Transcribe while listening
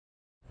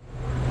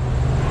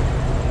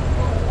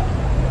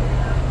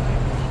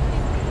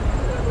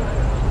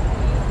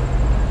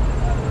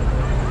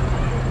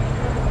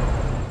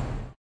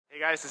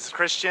guys, this is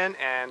Christian,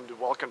 and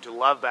welcome to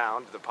Love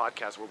Bound, the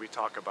podcast where we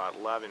talk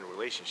about love and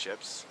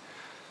relationships.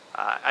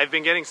 I've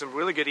been getting some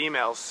really good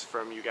emails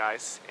from you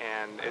guys,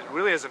 and it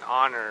really is an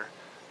honor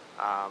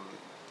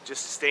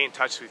just to stay in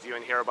touch with you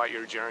and hear about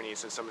your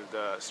journeys and some of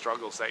the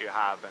struggles that you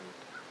have and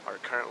are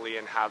currently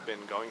and have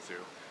been going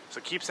through.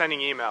 So keep sending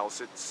emails.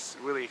 It's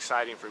really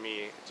exciting for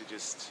me to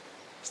just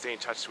stay in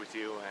touch with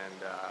you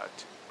and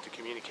to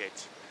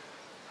communicate.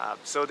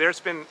 So there's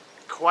been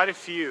quite a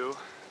few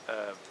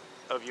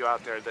of you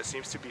out there that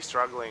seems to be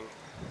struggling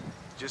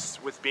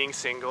just with being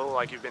single,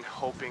 like you've been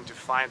hoping to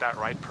find that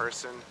right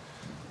person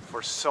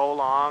for so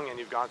long and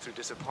you've gone through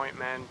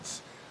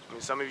disappointment. I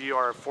mean, some of you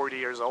are 40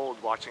 years old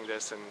watching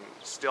this and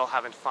still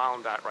haven't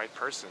found that right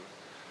person.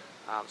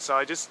 So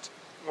I just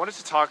wanted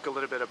to talk a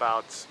little bit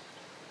about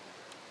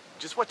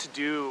just what to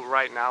do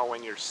right now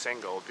when you're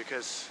single,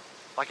 because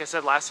like I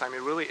said last time,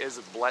 it really is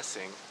a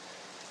blessing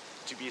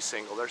to be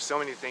single. There's so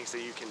many things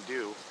that you can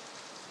do,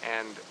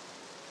 and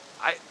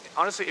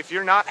honestly, if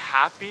you're not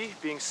happy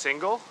being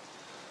single,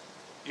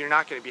 you're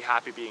not going to be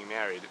happy being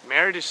married.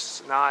 Marriage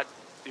is not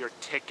your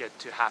ticket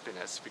to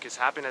happiness, because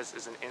happiness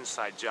is an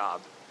inside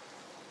job.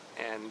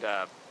 And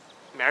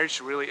marriage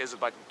really is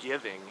about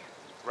giving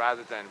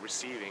rather than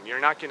receiving.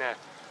 You're not going to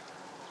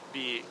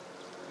be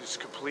just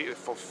completely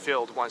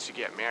fulfilled once you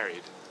get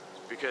married,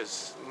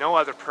 because no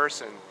other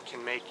person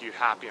can make you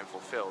happy and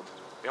fulfilled.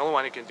 The only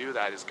one who can do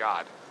that is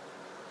God.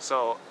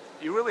 So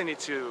you really need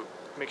to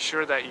make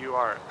sure that you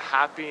are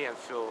happy and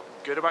feel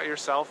good about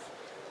yourself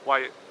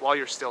while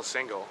you're still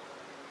single.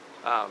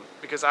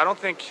 Because I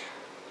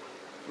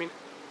mean,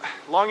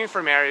 longing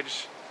for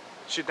marriage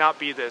should not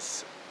be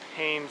this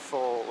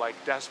painful, like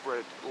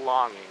desperate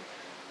longing.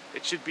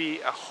 It should be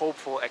a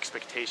hopeful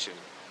expectation.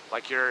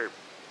 Like you're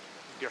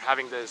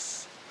having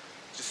this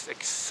just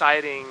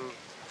exciting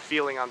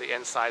feeling on the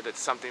inside that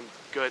something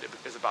good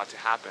is about to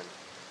happen.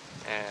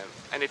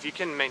 And if you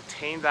can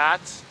maintain that,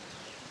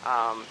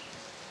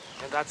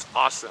 and that's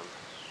awesome.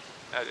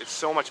 It's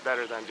so much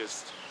better than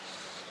just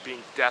being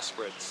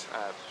desperate.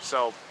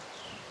 So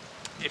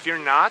if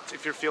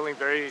you're feeling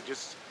very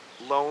just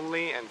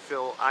lonely and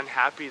feel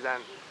unhappy,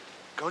 then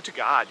go to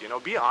God,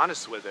 be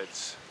honest with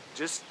it.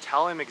 Just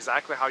tell him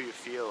exactly how you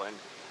feel and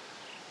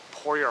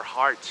pour your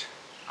heart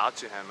out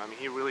to him. I mean,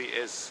 he really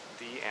is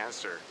the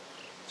answer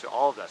to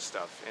all of that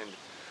stuff. And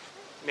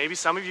maybe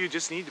some of you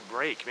just need to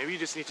break. Maybe you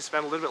just need to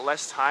spend a little bit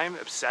less time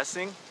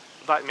obsessing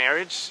about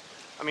marriage.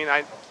 I mean,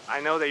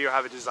 I know that you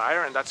have a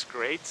desire, and that's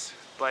great,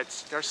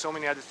 but there are so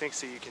many other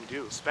things that you can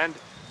do. Spend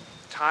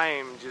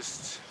time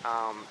just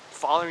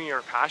following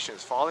your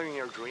passions, following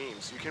your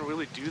dreams. You can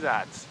really do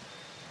that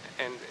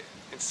and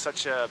in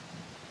such a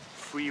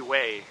free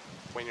way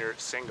when you're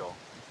single.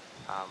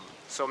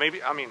 So maybe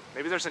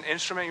there's an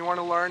instrument you want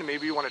to learn.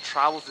 Maybe you want to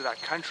travel to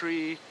that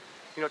country.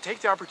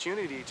 Take the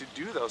opportunity to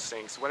do those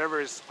things, whatever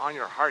is on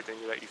your heart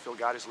and that you feel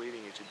God is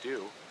leading you to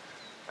do.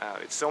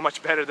 It's so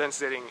much better than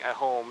sitting at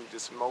home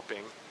just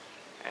moping.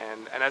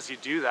 And as you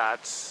do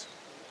that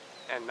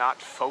and not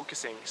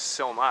focusing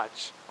so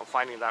much on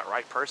finding that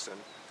right person,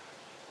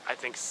 I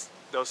think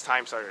those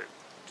times are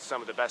some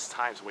of the best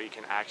times where you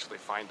can actually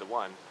find the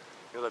one.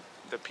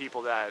 The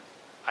people that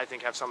I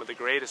think have some of the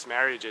greatest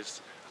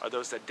marriages are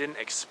those that didn't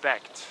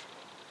expect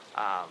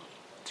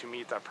to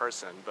meet that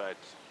person, but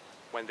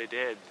when they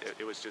did,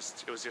 it was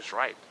just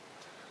right.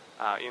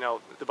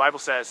 The Bible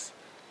says,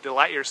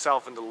 "Delight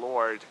yourself in the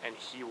Lord, and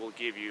he will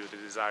give you the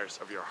desires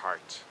of your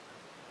heart."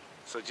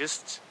 So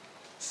just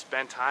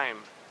spend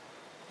time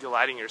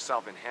delighting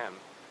yourself in him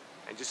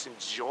and just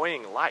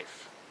enjoying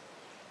life.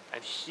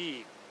 And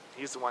he's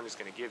the one who's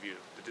going to give you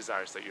the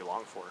desires that you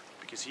long for,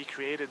 because he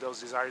created those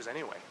desires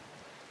anyway.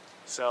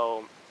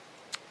 So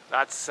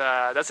that's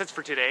it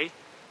for today,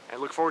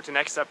 and look forward to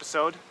next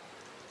episode.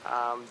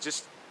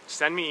 Just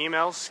send me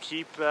emails,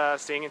 keep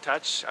staying in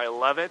touch. I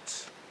love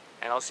it,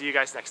 and I'll see you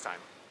guys next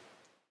time.